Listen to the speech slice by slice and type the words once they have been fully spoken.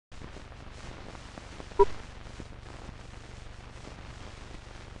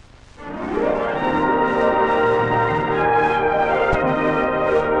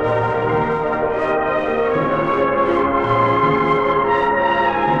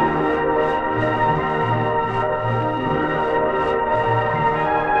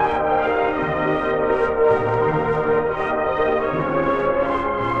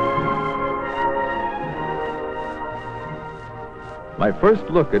my first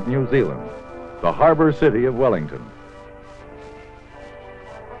look at New Zealand, the harbor city of Wellington.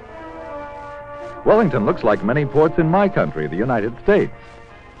 Wellington looks like many ports in my country, the United States.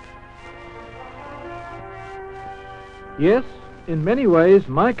 Yes, in many ways,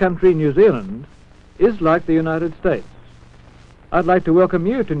 my country, New Zealand, is like the United States. I'd like to welcome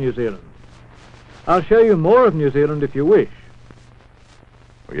you to New Zealand. I'll show you more of New Zealand if you wish.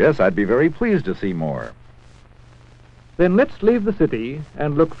 Yes, I'd be very pleased to see more. Then let's leave the city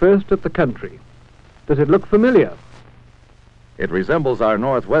and look first at the country. Does it look familiar? It resembles our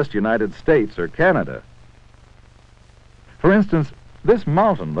northwest United States or Canada. For instance, this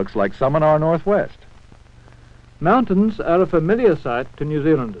mountain looks like some in our northwest. Mountains are a familiar sight to New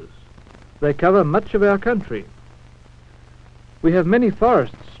Zealanders. They cover much of our country. We have many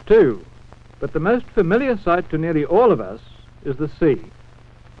forests, too, but the most familiar sight to nearly all of us is the sea.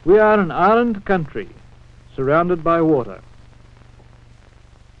 We are an island country, surrounded by water.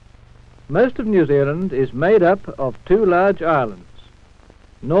 Most of New Zealand is made up of two large islands,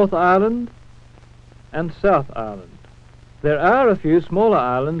 North Island and South Island. There are a few smaller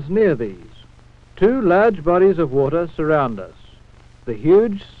islands near these. Two large bodies of water surround us, the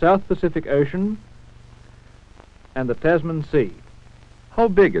huge South Pacific Ocean and the Tasman Sea. How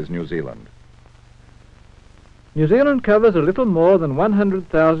big is New Zealand? New Zealand covers a little more than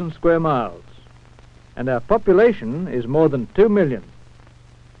 100,000 square miles, and our population is more than 2 million.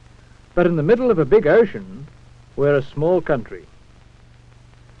 But in the middle of a big ocean, we're a small country.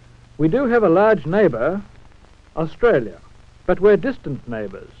 We do have a large neighbour, Australia, but we're distant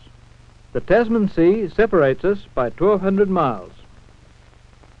neighbours. The Tasman Sea separates us by 1,200 miles.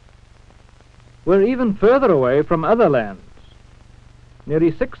 We're even further away from other lands,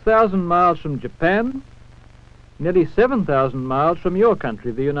 nearly 6,000 miles from Japan, nearly 7,000 miles from your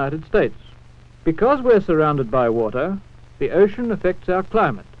country, the United States. Because we're surrounded by water, the ocean affects our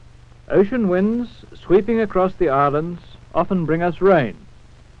climate. Ocean winds sweeping across the islands often bring us rain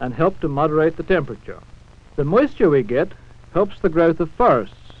and help to moderate the temperature. The moisture we get helps the growth of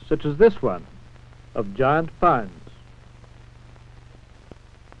forests, such as this one, of giant pines.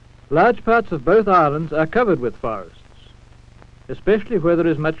 Large parts of both islands are covered with forests, especially where there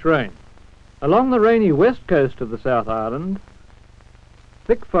is much rain. Along the rainy west coast of the South Island,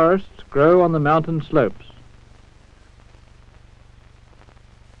 thick forests grow on the mountain slopes.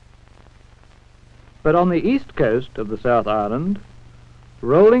 But on the east coast of the South Island,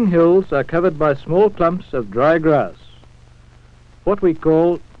 rolling hills are covered by small clumps of dry grass, what we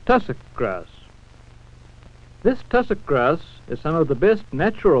call tussock grass. This tussock grass is some of the best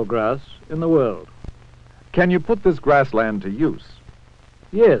natural grass in the world. Can you put this grassland to use?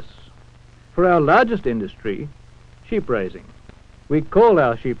 Yes, for our largest industry, sheep raising. We call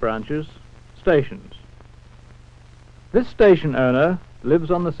our sheep ranches stations. This station owner lives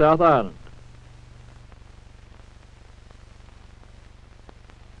on the South Island.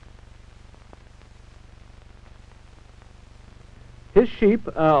 His sheep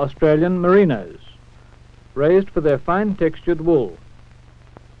are Australian merinos, raised for their fine-textured wool.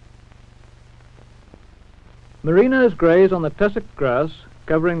 Merinos graze on the tussock grass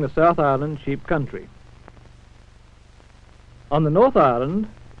covering the South Island sheep country. On the North Island,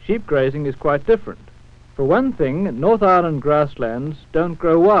 sheep grazing is quite different. For one thing, North Island grasslands don't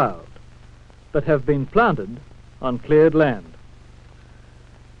grow wild, but have been planted on cleared land.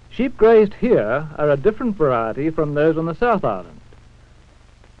 Sheep grazed here are a different variety from those on the South Island,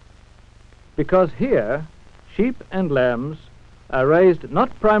 because here sheep and lambs are raised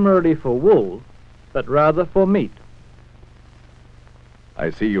not primarily for wool, but rather for meat. I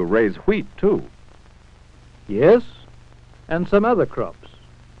see you raise wheat, too. Yes, and some other crops.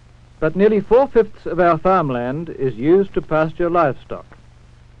 But nearly 4/5 of our farmland is used to pasture livestock.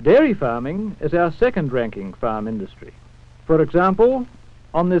 Dairy farming is our second-ranking farm industry. For example,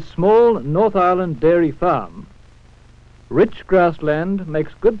 on this small North Island dairy farm, rich grassland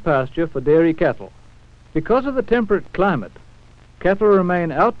makes good pasture for dairy cattle. Because of the temperate climate, cattle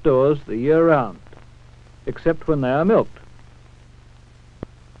remain outdoors the year round, except when they are milked.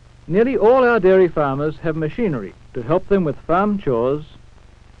 Nearly all our dairy farmers have machinery to help them with farm chores,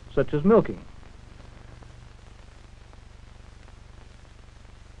 such as milking.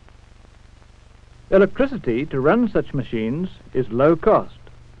 Electricity to run such machines is low cost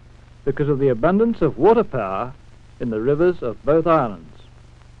because of the abundance of water power in the rivers of both islands.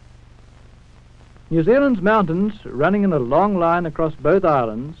 New Zealand's mountains, running in a long line across both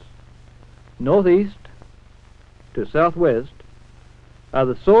islands, northeast to southwest, are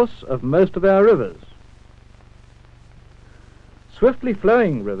the source of most of our rivers. Swiftly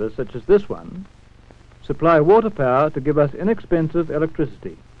flowing rivers such as this one supply water power to give us inexpensive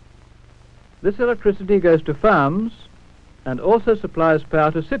electricity. This electricity goes to farms and also supplies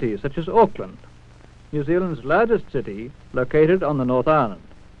power to cities such as Auckland, New Zealand's largest city, located on the North Island.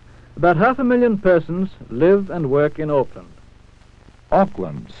 About 500,000 persons live and work in Auckland.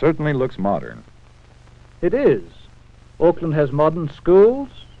 Auckland certainly looks modern. It is. Auckland has modern schools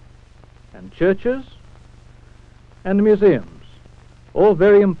and churches and museums, all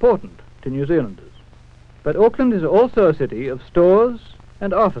very important to New Zealanders. But Auckland is also a city of stores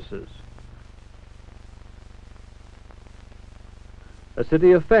and offices, a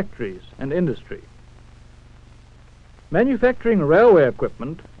city of factories and industry. Manufacturing railway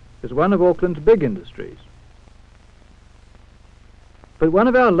equipment is one of Auckland's big industries. But one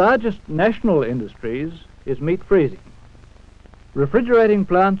of our largest national industries is meat freezing. Refrigerating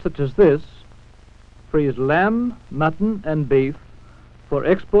plants such as this freeze lamb, mutton, and beef for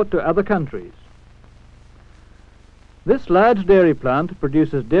export to other countries. This large dairy plant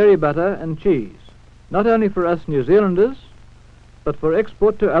produces dairy butter and cheese, not only for us New Zealanders, but for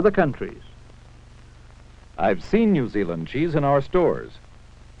export to other countries. I've seen New Zealand cheese in our stores.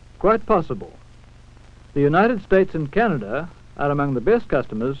 Quite possible. The United States and Canada are among the best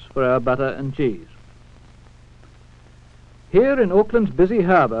customers for our butter and cheese. Here in Auckland's busy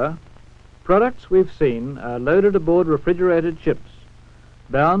harbour, products we've seen are loaded aboard refrigerated ships,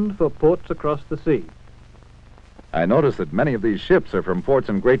 bound for ports across the sea. I notice that many of these ships are from ports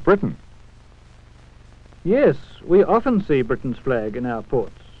in Great Britain. Yes, we often see Britain's flag in our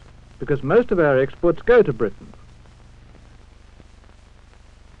ports, because most of our exports go to Britain.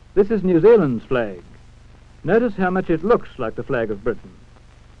 This is New Zealand's flag. Notice how much it looks like the flag of Britain.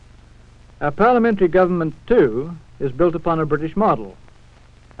 Our parliamentary government, too, is built upon a British model,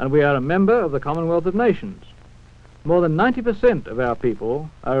 and we are a member of the Commonwealth of Nations. More than 90% of our people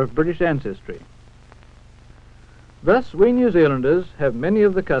are of British ancestry. Thus, we New Zealanders have many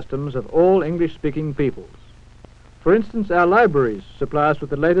of the customs of all English-speaking peoples. For instance, our libraries supply us with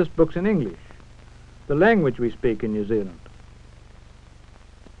the latest books in English, the language we speak in New Zealand.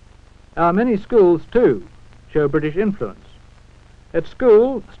 Our many schools, too, show British influence. At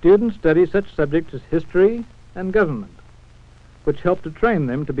school, students study such subjects as history and government, which help to train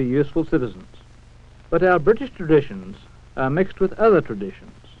them to be useful citizens. But our British traditions are mixed with other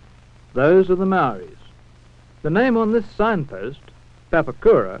traditions, those of the Maoris. The name on this signpost,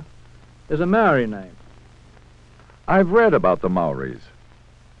 Papakura, is a Maori name. I've read about the Maoris.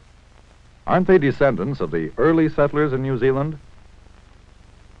 Aren't they descendants of the early settlers in New Zealand?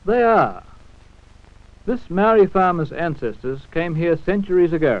 They are. This Maori farmer's ancestors came here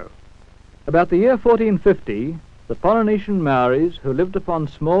centuries ago. About the year 1450, the Polynesian Maoris, who lived upon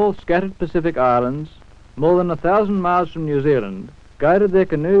small, scattered Pacific islands more than 1,000 miles from New Zealand, guided their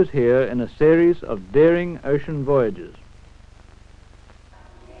canoes here in a series of daring ocean voyages.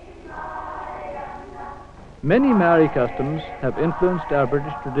 Many Maori customs have influenced our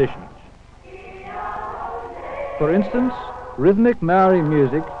British traditions. For instance, rhythmic Maori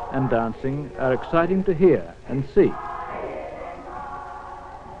music and dancing are exciting to hear and see.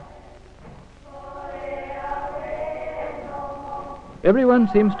 Everyone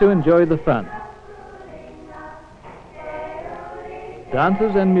seems to enjoy the fun.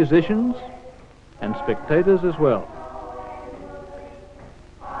 Dancers and musicians, and spectators as well.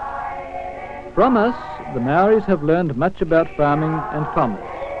 From us, the Maoris have learned much about farming and commerce.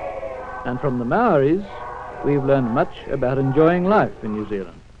 And from the Maoris, we've learned much about enjoying life in New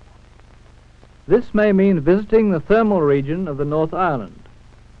Zealand. This may mean visiting the thermal region of the North Island,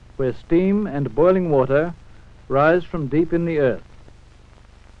 where steam and boiling water rise from deep in the earth.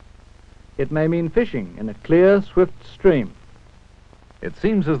 It may mean fishing in a clear, swift stream. It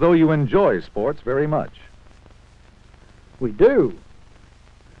seems as though you enjoy sports very much. We do.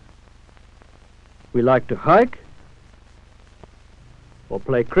 We like to hike, or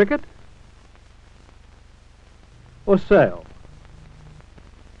play cricket, or sail.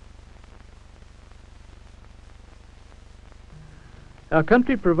 Our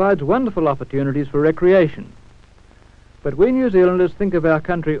country provides wonderful opportunities for recreation, but we New Zealanders think of our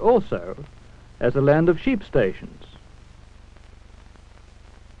country also as a land of sheep stations,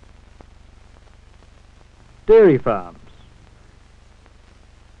 dairy farms,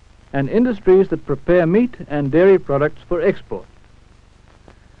 and industries that prepare meat and dairy products for export.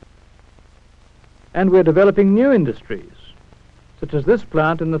 And we're developing new industries, such as this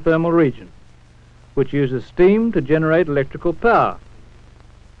plant in the thermal region, which uses steam to generate electrical power.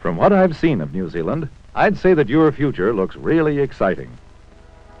 From what I've seen of New Zealand, I'd say that your future looks really exciting.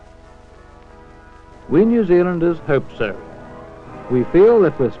 We New Zealanders hope so. We feel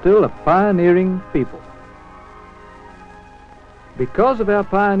that we're still a pioneering people. Because of our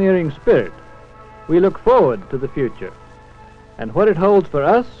pioneering spirit, we look forward to the future and what it holds for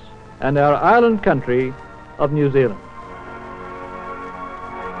us and our island country of New Zealand.